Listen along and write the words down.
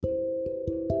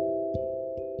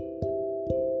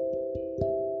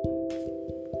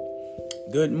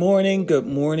Good morning, good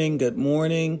morning, good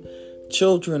morning,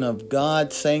 children of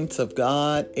God, saints of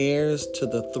God, heirs to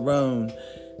the throne.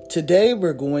 Today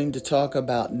we're going to talk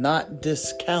about not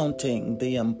discounting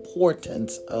the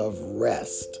importance of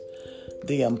rest.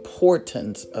 The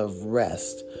importance of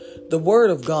rest. The Word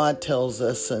of God tells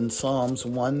us in Psalms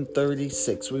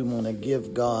 136, we want to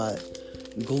give God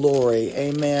glory.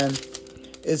 Amen.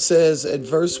 It says at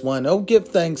verse 1, "Oh, give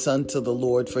thanks unto the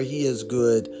Lord, for he is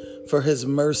good, for his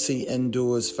mercy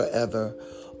endures forever.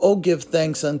 Oh, give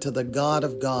thanks unto the God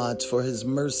of gods, for his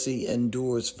mercy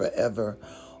endures forever.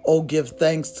 Oh, give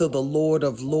thanks to the Lord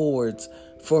of lords,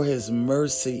 for his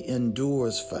mercy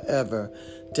endures forever.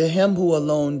 To him who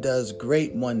alone does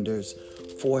great wonders,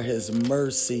 for his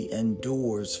mercy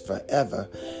endures forever."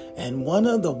 And one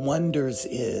of the wonders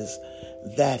is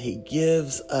that he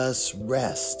gives us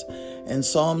rest. In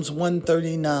Psalms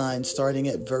 139, starting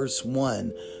at verse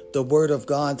 1, the Word of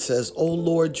God says, "O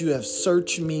Lord, you have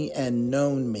searched me and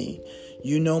known me.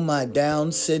 You know my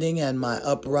down sitting and my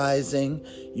uprising.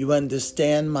 You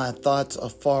understand my thoughts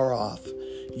afar off.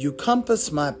 You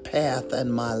compass my path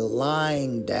and my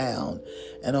lying down,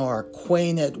 and are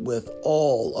acquainted with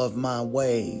all of my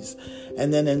ways."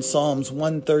 And then in Psalms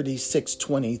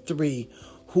 136:23,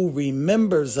 "Who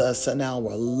remembers us in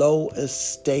our low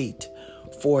estate,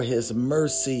 for his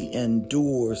mercy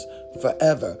endures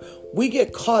forever." We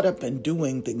get caught up in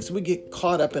doing things. We get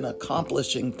caught up in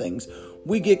accomplishing things.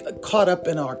 We get caught up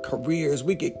in our careers.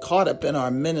 We get caught up in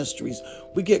our ministries.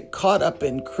 We get caught up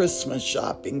in Christmas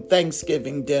shopping,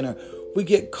 Thanksgiving dinner. We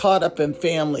get caught up in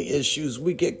family issues.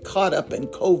 We get caught up in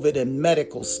COVID and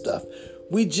medical stuff.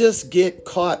 We just get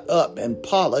caught up in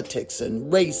politics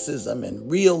and racism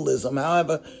and realism,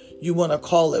 however you want to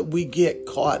call it. We get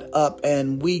caught up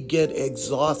and we get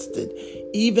exhausted.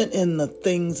 Even in the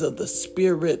things of the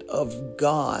Spirit of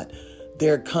God,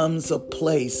 there comes a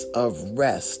place of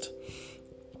rest.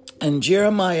 In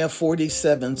Jeremiah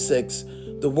 47:6,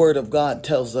 the Word of God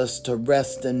tells us to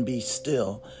rest and be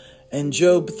still. In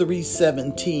Job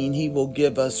 3:17, he will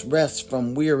give us rest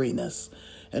from weariness.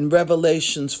 In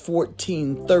Revelations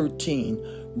 14:13,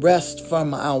 rest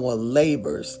from our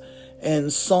labors. In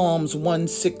Psalms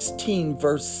 116,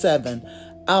 verse 7,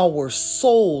 our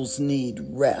souls need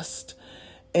rest.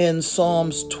 In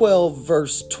Psalms 12,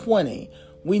 verse 20,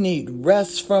 we need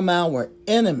rest from our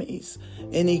enemies.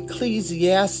 In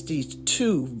Ecclesiastes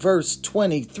 2, verse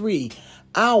 23,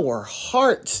 our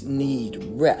hearts need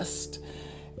rest.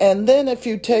 And then if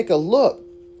you take a look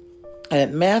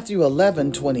at Matthew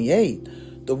 11:28,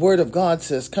 the Word of God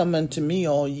says, "Come unto me,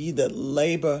 all ye that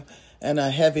labor and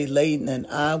are heavy laden, and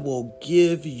I will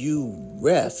give you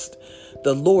rest."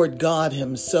 The Lord God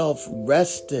himself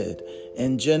rested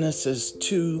in Genesis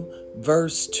 2,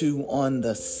 verse 2 on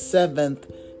the seventh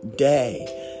day.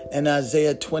 In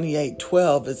Isaiah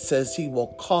 28:12, it says he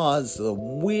will cause the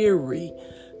weary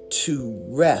to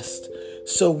rest.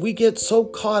 So we get so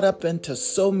caught up into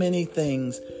so many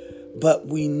things, but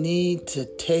we need to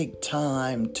take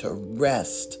time to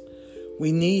rest.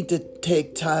 We need to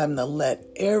take time to let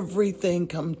everything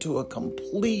come to a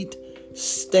complete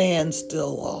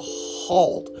standstill, a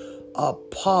halt, a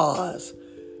pause,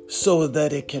 so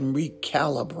that it can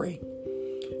recalibrate.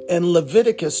 In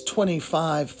Leviticus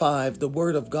 25:5, the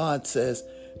Word of God says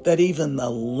that even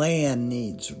the land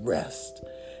needs rest.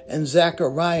 In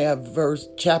Zechariah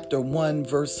chapter 1,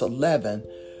 verse 11,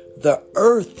 the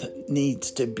earth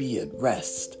needs to be at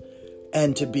rest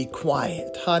and to be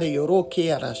quiet.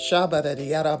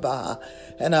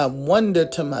 And I wonder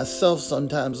to myself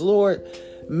sometimes, Lord,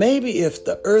 maybe if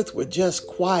the earth were just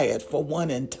quiet for one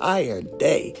entire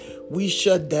day, we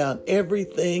shut down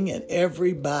everything and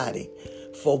everybody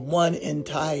for one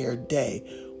entire day,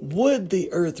 would the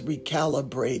earth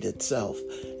recalibrate itself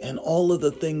and all of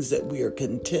the things that we are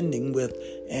contending with,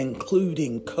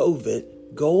 including COVID,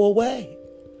 go away?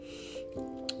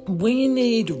 We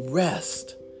need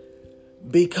rest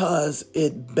because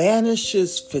it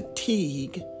banishes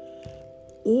fatigue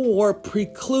or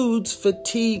precludes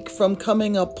fatigue from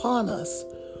coming upon us.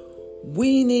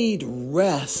 We need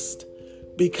rest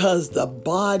because the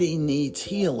body needs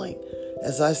healing.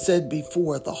 As I said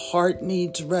before, the heart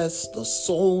needs rest, the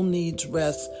soul needs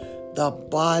rest, the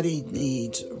body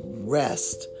needs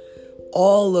rest.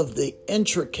 All of the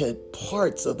intricate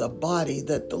parts of the body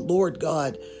that the Lord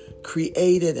God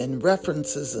created and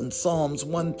references in Psalms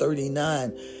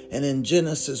 139 and in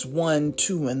Genesis 1,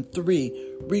 2, and 3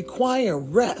 require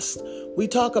rest. We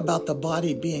talk about the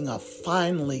body being a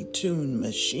finely tuned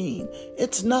machine.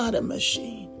 It's not a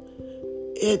machine.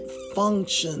 it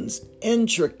functions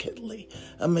intricately.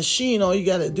 A machine, all you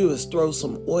got to do is throw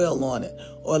some oil on it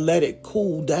or let it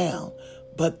cool down.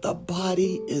 But the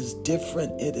body is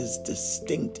different. It is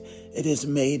distinct. It is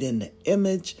made in the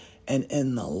image and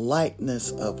in the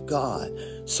likeness of God.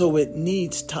 So it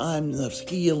needs times of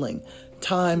healing,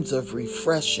 times of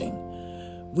refreshing.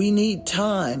 We need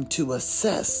time to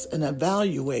assess and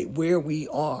evaluate where we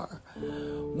are.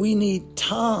 We need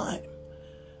time,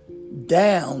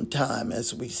 downtime,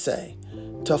 as we say,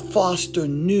 to foster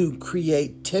new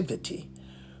creativity.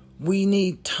 We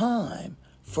need time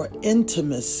for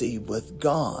intimacy with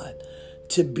God,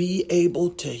 to be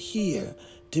able to hear,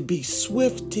 to be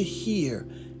swift to hear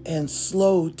and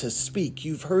slow to speak.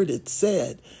 You've heard it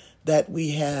said that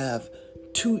we have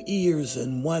 2 ears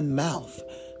and 1 mouth,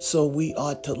 so we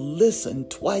ought to listen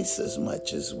twice as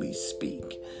much as we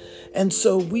speak. And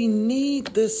so we need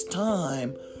this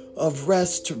time of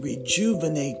rest to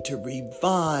rejuvenate, to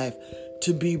revive,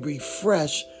 to be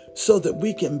refreshed, so that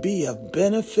we can be of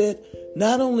benefit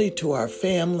not only to our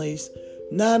families,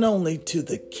 not only to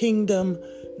the kingdom,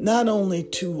 not only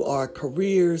to our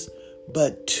careers,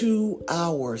 but to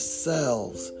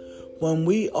ourselves. When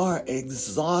we are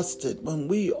exhausted, when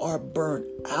we are burnt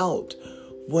out,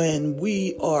 when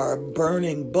we are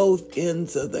burning both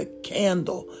ends of the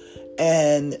candle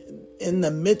and in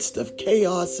the midst of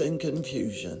chaos and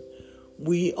confusion,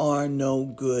 we are no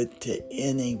good to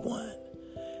anyone.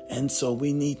 And so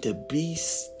we need to be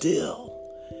still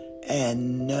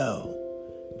and know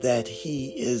that He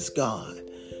is God.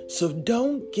 So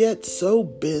don't get so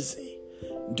busy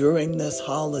during this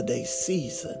holiday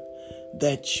season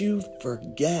that you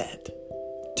forget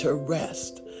to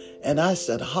rest. And I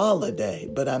said holiday,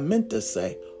 but I meant to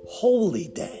say holy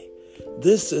day.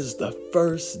 This is the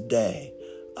first day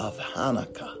of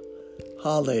Hanukkah.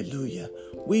 Hallelujah.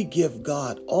 We give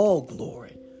God all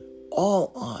glory,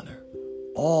 all honor,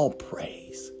 all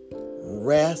praise.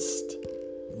 Rest,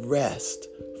 rest,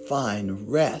 find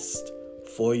rest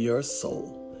for your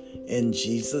soul. In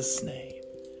Jesus' name,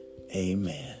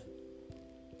 amen.